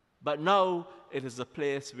 But now it is a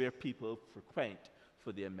place where people frequent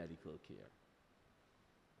for their medical care.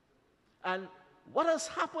 And what has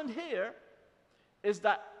happened here is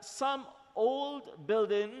that some old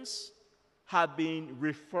buildings have been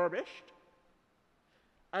refurbished,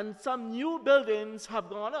 and some new buildings have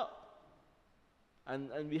gone up. And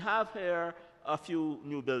we have here a few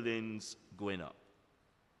new buildings going up.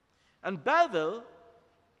 And Belleville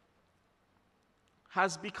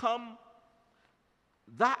has become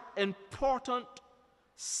that important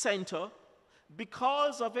center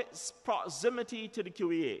because of its proximity to the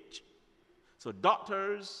QEH. So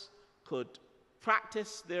doctors could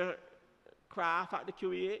practice their craft at the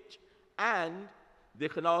QEH, and they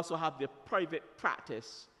can also have their private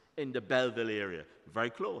practice in the Belleville area,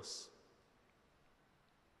 very close.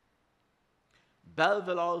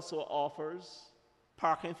 Belleville also offers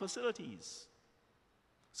parking facilities.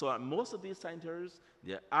 So at most of these centers,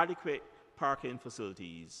 there are adequate parking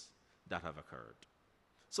facilities that have occurred.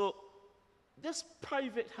 So this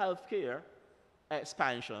private healthcare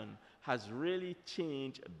expansion has really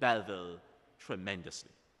changed Belleville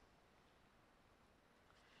tremendously.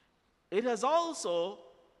 It has also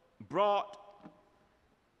brought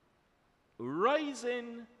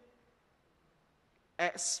rising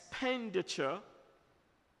expenditure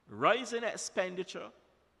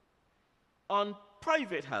on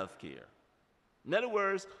private health care. In other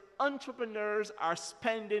words, entrepreneurs are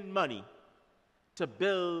spending money to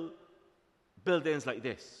build buildings like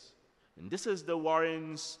this. And this is the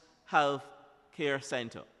Warren's Health Care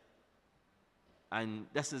Center. And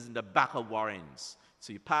this is in the back of Warren's.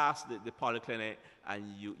 So you pass the polyclinic and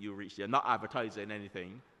you reach there. Not advertising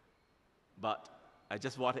anything, but I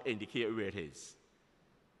just want to indicate where it is.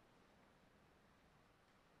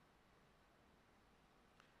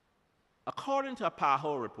 According to a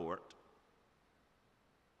PAHO report,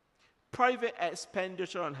 private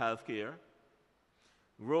expenditure on healthcare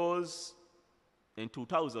rose in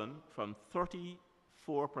 2000 from 34%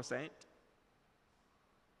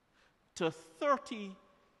 to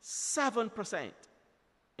 37%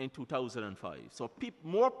 in 2005. So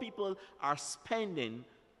more people are spending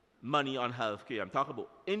money on healthcare. I'm talking about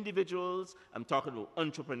individuals, I'm talking about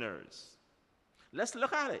entrepreneurs. Let's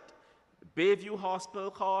look at it. Bayview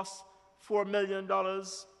Hospital cost $4 million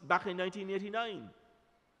back in 1989.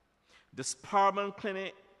 The Sparman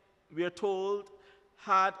Clinic, we are told,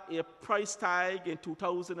 had a price tag in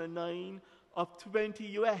 2009 of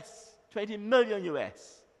 20 million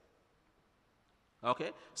US.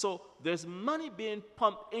 Okay, so there's money being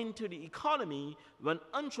pumped into the economy when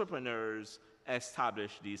entrepreneurs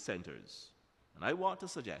establish these centers. And I want to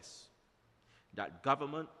suggest that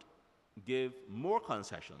government give more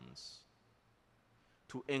concessions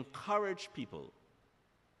to encourage people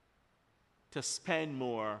to spend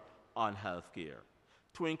more on health care,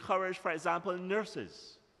 to encourage, for example,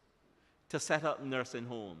 nurses to set up nursing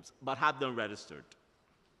homes, but have them registered.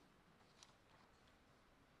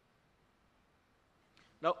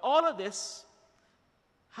 Now, all of this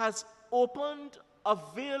has opened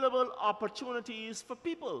available opportunities for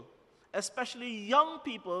people, especially young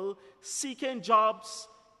people seeking jobs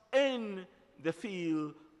in the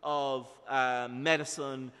field of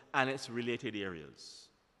medicine and its related areas.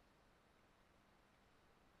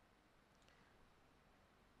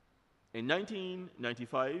 In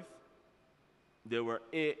 1995, there were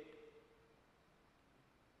 8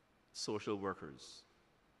 social workers.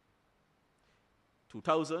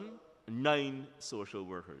 2000, 9 social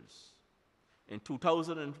workers. In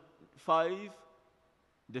 2005,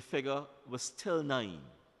 the figure was still 9.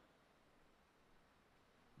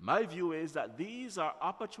 My view is that these are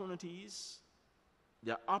opportunities,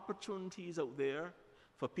 there are opportunities out there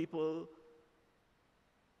for people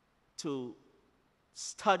to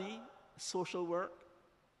study social work,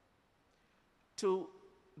 to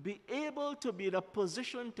be able to be in a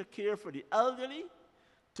position to care for the elderly,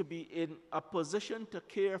 to be in a position to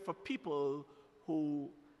care for people who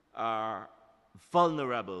are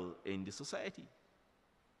vulnerable in the society.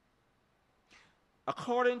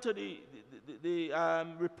 According to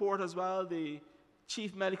the report as well, the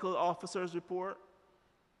Chief Medical Officer's report,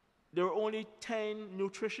 there were only 10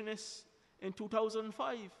 nutritionists in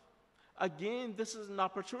 2005. Again, this is an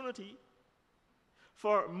opportunity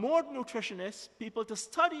for more nutritionists, people to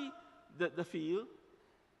study the field,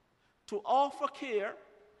 to offer care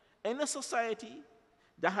in a society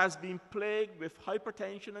that has been plagued with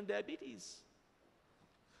hypertension and diabetes.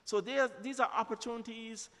 So these are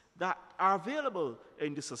opportunities that are available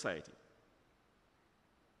in the society.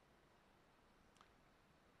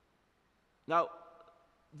 Now,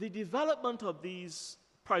 the development of these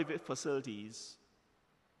private facilities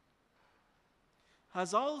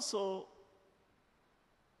has also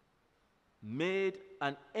made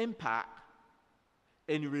an impact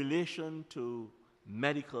in relation to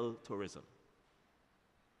medical tourism.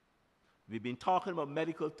 We've been talking about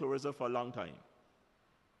medical tourism for a long time.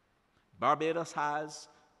 Barbados has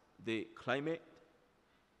the climate,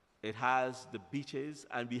 it has the beaches,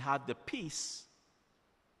 and we have the peace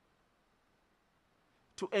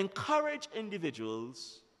to encourage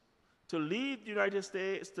individuals to leave the United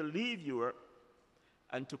States, to leave Europe,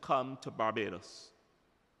 and to come to Barbados.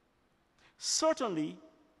 Certainly,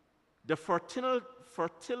 the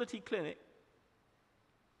fertility clinic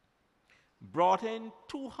brought in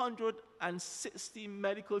 260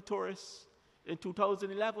 medical tourists in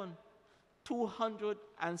 2011.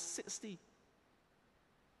 260.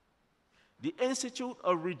 The Institute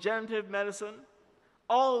of Regenerative Medicine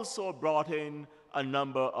also brought in a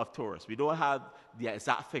number of tourists. We don't have the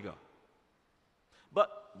exact figure.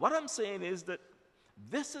 But what I'm saying is that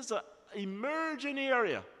this is an emerging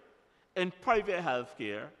area in private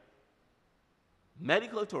healthcare,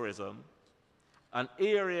 medical tourism, an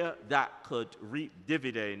area that could reap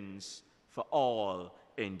dividends for all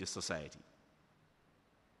in the society.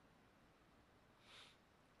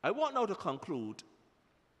 I want now to conclude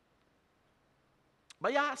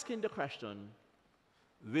by asking the question,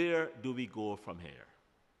 where do we go from here?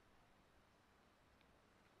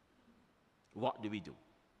 What do we do?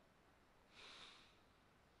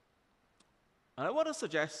 And I want to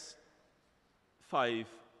suggest 5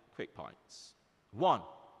 quick points. 1,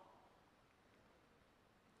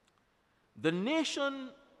 the nation,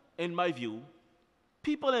 in my view,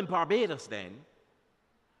 people in Barbados then,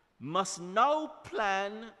 must now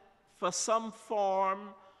plan for some form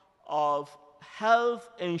of health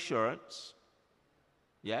insurance.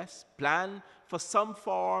 Yes, plan for some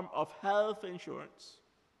form of health insurance,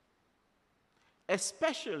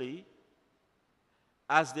 especially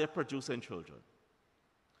as they're producing children.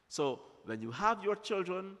 So when you have your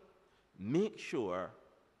children, make sure,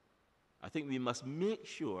 I think we must make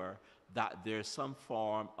sure that there's some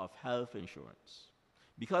form of health insurance,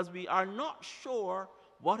 because we are not sure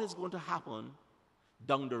what is going to happen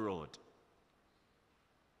down the road.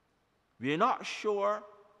 We are not sure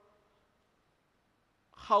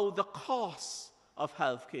how the cost of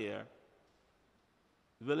health care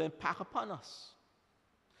will impact upon us.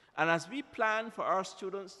 And as we plan for our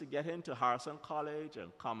students to get into Harrison College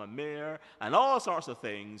and Commonwealth and all sorts of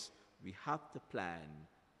things, we have to plan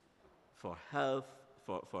for health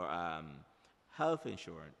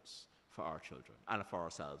insurance for our children and for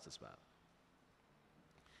ourselves as well.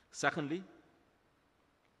 Secondly,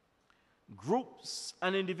 groups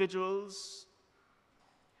and individuals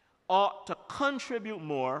ought to contribute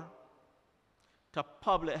more to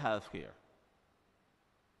public health care.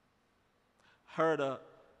 Heard a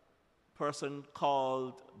person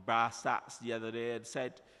called Barbados the other day and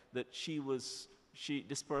said that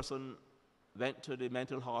this person went to the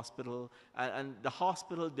mental hospital and the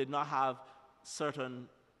hospital did not have certain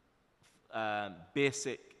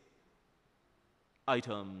basic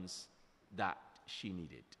items that she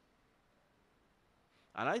needed.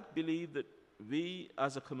 And I believe that we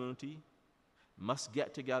as a community must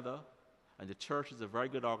get together, and the church is a very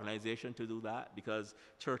good organization to do that, because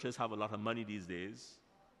churches have a lot of money these days,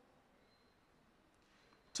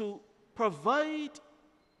 to provide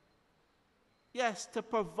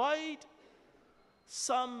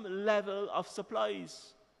some level of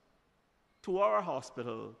supplies to our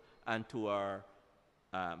hospital and to our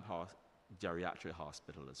geriatric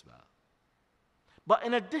hospital as well. But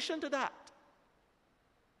in addition to that,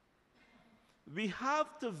 we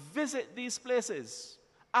have to visit these places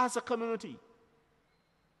as a community.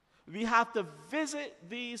 We have to visit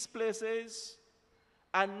these places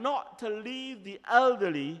and not to leave the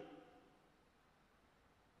elderly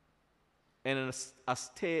in a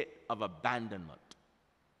state of abandonment.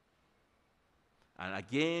 And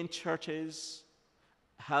again, churches,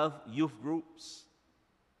 health, youth groups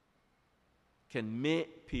can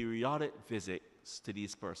make periodic visits to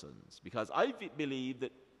these persons, because I believe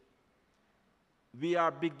that we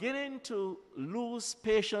are beginning to lose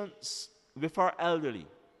patience with our elderly.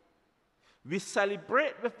 We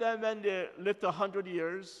celebrate with them when they live to 100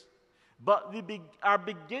 years, but we are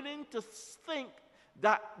beginning to think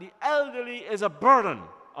that the elderly is a burden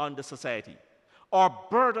on the society or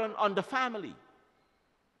burden on the family.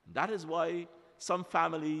 That is why some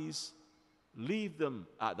families leave them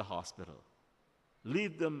at the hospital,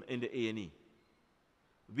 leave them in the A&E.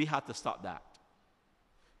 We have to stop that.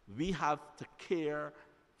 We have to care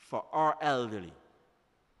for our elderly,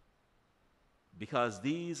 because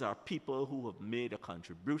these are people who have made a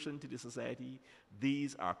contribution to the society.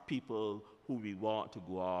 These are people who we want to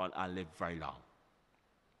go on and live very long.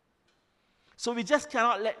 So we just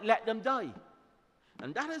cannot let them die.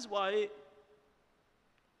 And that is why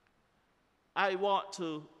I want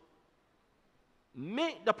to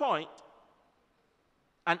make the point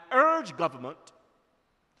and urge government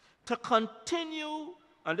to continue,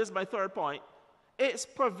 and this is my third point, its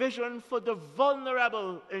provision for the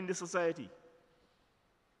vulnerable in the society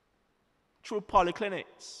through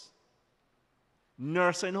polyclinics,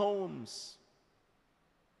 nursing homes.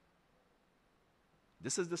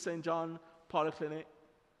 This is the St. John Polyclinic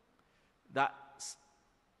that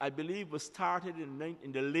I believe was started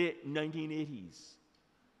in the late 1980s.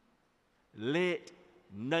 Late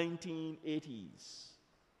 1980s.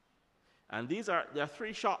 And there are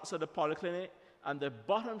 3 shots of the polyclinic, and the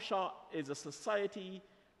bottom shot is a society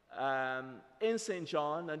in St.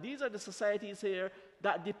 John, and these are the societies here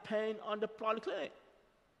that depend on the polyclinic.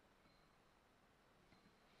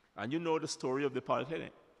 And you know the story of the polyclinic.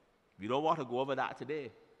 We don't want to go over that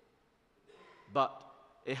today. But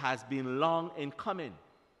it has been long in coming.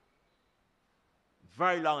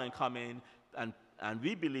 Very long in coming, and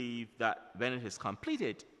we believe that when it is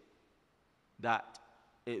completed, that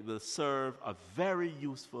it will serve a very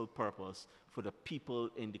useful purpose for the people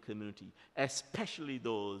in the community, especially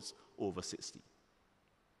those over 60.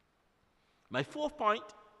 My fourth point,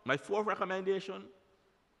 my fourth recommendation,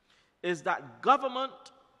 is that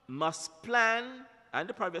government must plan, and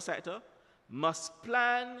the private sector, must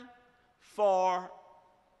plan for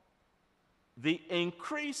the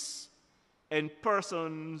increase in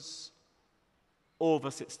persons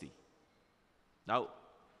over 60. Now,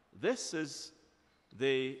 this is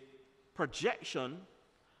the projection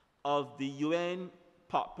of the UN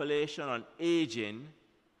population on aging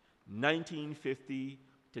 1950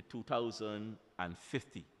 to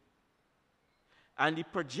 2050. And the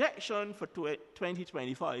projection for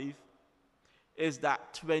 2025 is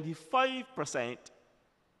that 25%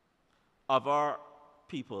 of our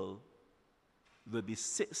people will be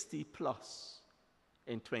 60 plus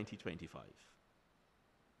in 2025.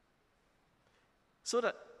 So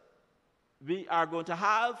that we are going to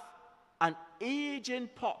have an aging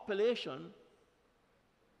population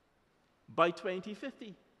by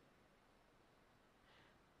 2050.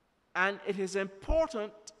 And it is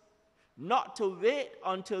important not to wait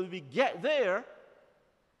until we get there,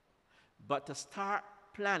 but to start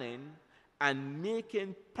planning and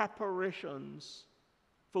making preparations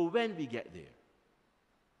for when we get there.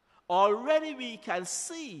 Already we can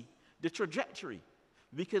see the trajectory.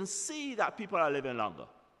 We can see that people are living longer.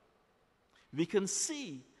 We can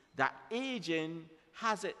see that aging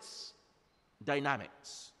has its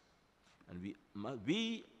dynamics. And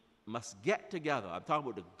we must get together. I'm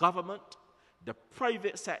talking about the government, the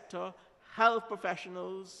private sector, health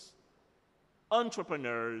professionals,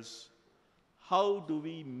 entrepreneurs. How do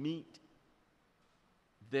we meet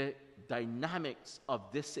the dynamics of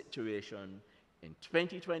this situation in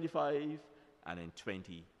 2025 and in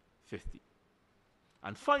 2050?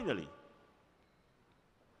 And finally,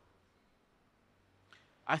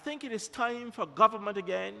 I think it is time for government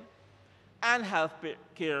again and health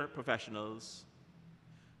care professionals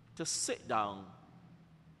to sit down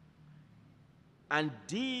and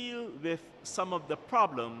deal with some of the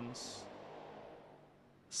problems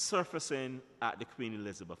surfacing at the Queen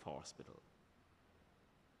Elizabeth Hospital.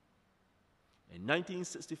 In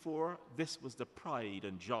 1964, this was the pride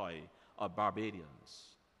and joy of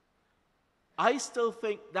Barbadians. I still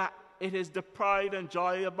think that it is the pride and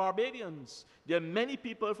joy of Barbadians. There are many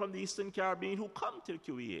people from the Eastern Caribbean who come to the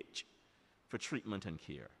QEH for treatment and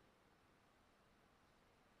care.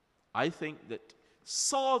 I think that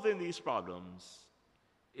solving these problems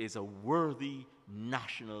is a worthy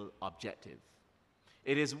national objective.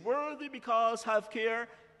 It is worthy because healthcare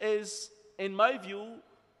is, in my view,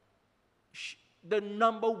 the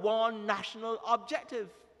number one national objective.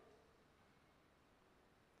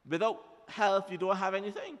 Without health, you don't have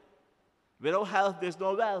anything. Without health, there's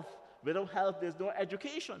no wealth. Without health, there's no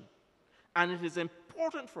education. And it is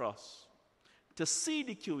important for us to see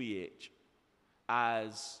the QEH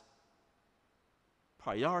as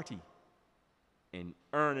priority in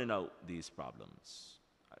earning out these problems.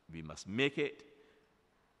 We must make it,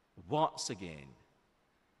 once again,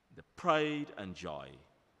 the pride and joy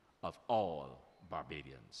of all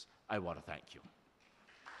Barbadians. I want to thank you.